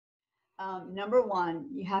Number one,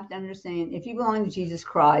 you have to understand if you belong to Jesus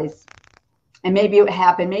Christ, and maybe it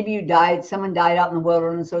happened, maybe you died, someone died out in the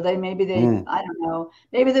wilderness, or maybe they, Mm. I don't know,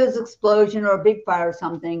 maybe there was an explosion or a big fire or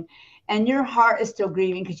something, and your heart is still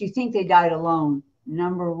grieving because you think they died alone.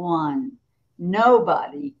 Number one,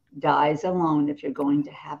 nobody dies alone if you're going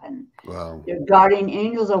to heaven. Wow. Your guardian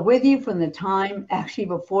angels are with you from the time actually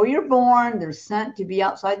before you're born. They're sent to be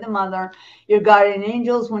outside the mother. Your guardian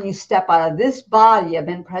angels, when you step out of this body, have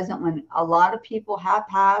been present when a lot of people have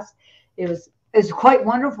passed. It's quite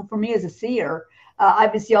wonderful for me as a seer. I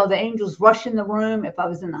would see all the angels rush in the room if I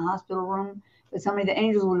was in the hospital room. But so many of the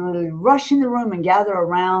angels would literally rush in the room and gather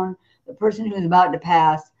around the person who is about to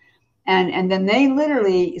pass. And then they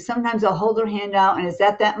literally, sometimes they'll hold their hand out, and it's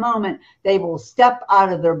at that moment they will step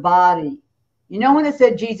out of their body. You know, when it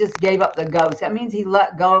said Jesus gave up the ghost, that means he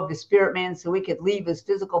let go of the spirit man so he could leave his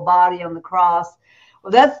physical body on the cross.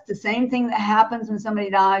 Well, that's the same thing that happens when somebody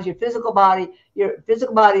dies. Your physical body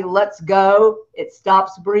lets go. It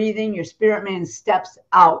stops breathing. Your spirit man steps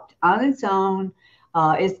out on its own.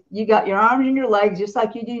 You got your arms and your legs just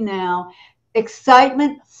like you do now.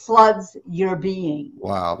 Excitement floods your being.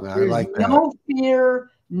 Wow. I There's like that. no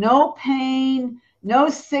fear, no pain, no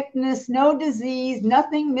sickness, no disease,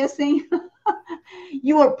 nothing missing.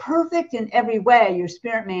 You are perfect in every way, your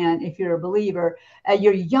spirit man, if you're a believer.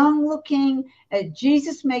 You're young looking.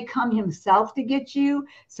 Jesus may come himself to get you.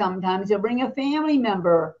 Sometimes he'll bring a family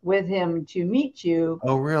member with him to meet you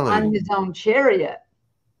Oh, on really? his own chariot.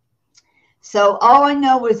 So all I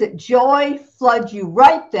know is that joy floods you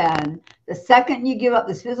right then. The second you give up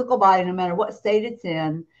this physical body, no matter what state it's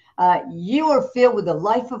in, you are filled with the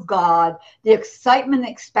life of God, the excitement,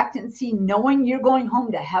 expectancy, knowing you're going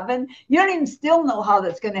home to heaven. You don't even still know how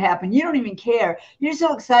that's going to happen. You don't even care. You're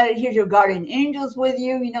so excited. Here's your guardian angels with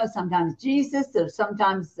you. You know, sometimes Jesus, or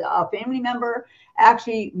sometimes a family member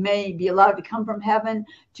actually may be allowed to come from heaven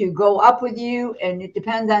to go up with you. And it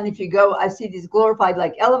depends on if you go. I see these glorified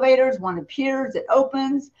like elevators. One appears, it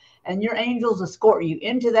opens, and your angels escort you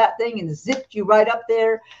into that thing and zip you right up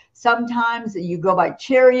there. Sometimes you go by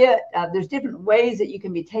chariot. There's different ways that you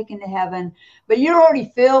can be taken to heaven, but you're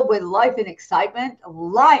already filled with life and excitement of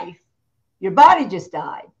life. Your body just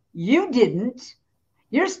died. You didn't.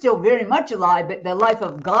 You're still very much alive, but the life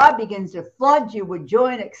of God begins to flood you with joy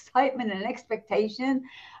and excitement and expectation.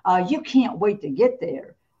 You can't wait to get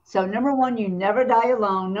there. So, number one, you never die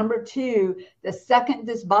alone. Number two, the second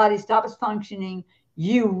this body stops functioning,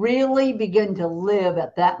 you really begin to live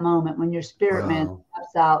at that moment when your spirit man Wow.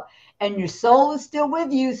 steps out and your soul is still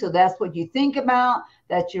with you. So, that's what you think about,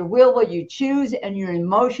 that's your will, what you choose, and your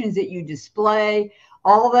emotions that you display.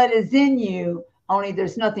 All that is in you, only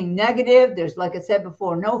there's nothing negative. There's, like I said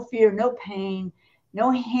before, no fear, no pain,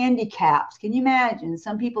 no handicaps. Can you imagine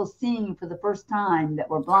some people seeing for the first time that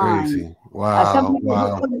were blind? Crazy. Some Wow. people who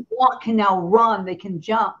Wow. couldn't walk can now run. They can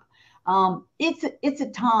jump. It's a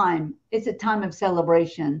time. It's a time of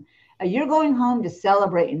celebration. You're going home to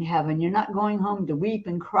celebrate in heaven. You're not going home to weep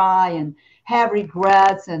and cry and have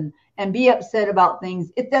regrets and be upset about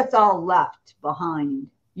things. If that's all left behind,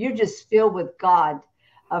 you're just filled with God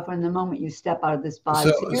from the moment you step out of this body.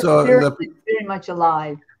 So, So your so spirit the is very much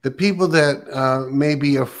alive. the people that may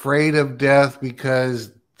be afraid of death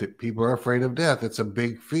because people are afraid of death, it's a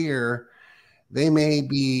big fear. They may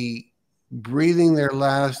be breathing their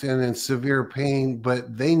last and in severe pain,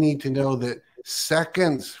 but they need to know that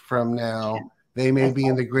seconds from now, they may That's be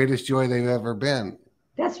in the greatest joy they've ever been.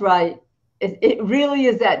 That's right. It really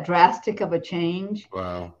is that drastic of a change.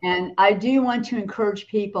 Wow. And I do want to encourage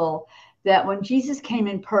people that when Jesus came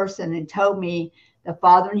in person and told me the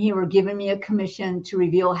Father and He were giving me a commission to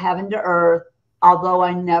reveal heaven to earth, although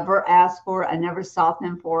I never asked for it, I never sought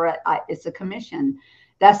them for it, it's a commission.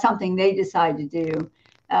 That's something they decided to do.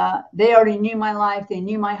 They already knew my life, they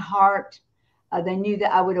knew my heart. They knew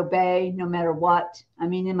that I would obey no matter what. I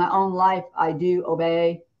mean, in my own life, I do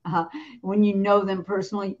obey. When you know them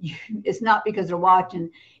personally, it's not because they're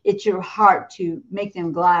watching, it's your heart to make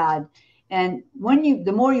them glad. And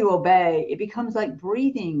the more you obey, it becomes like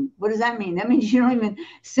breathing. What does that mean? That means you don't even,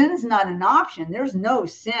 sin's not an option. There's no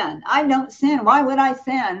sin. I don't sin. Why would I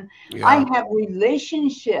sin? I Yeah. have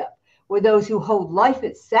relationship with those who hold life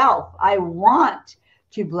itself. I want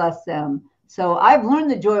to bless them. So I've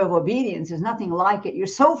learned the joy of obedience. There's nothing like it. You're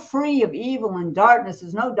so free of evil and darkness.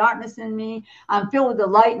 There's no darkness in me. I'm filled with the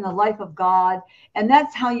light and the life of God. And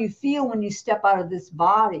that's how you feel when you step out of this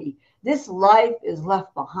body. This life is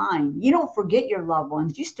left behind. You don't forget your loved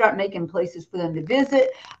ones. You start making places for them to visit,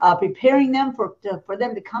 preparing them for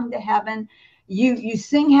them to come to heaven. You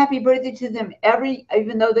sing happy birthday to them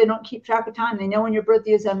even though they don't keep track of time, they know when your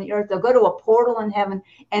birthday is on the earth. They'll go to a portal in heaven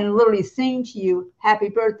and literally sing to you happy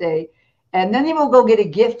birthday. And then they will go get a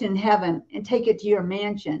gift in heaven and take it to your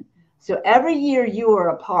mansion. So every year you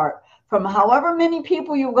are a part from however many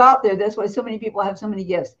people you go out there. That's why so many people have so many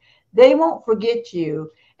gifts. They won't forget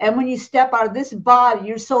you. And when you step out of this body,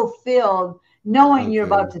 you're so filled, knowing you're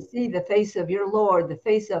about to see the face of your Lord, the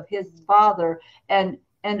face of his Father, and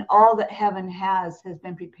all that heaven has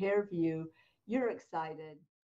been prepared for you. You're excited.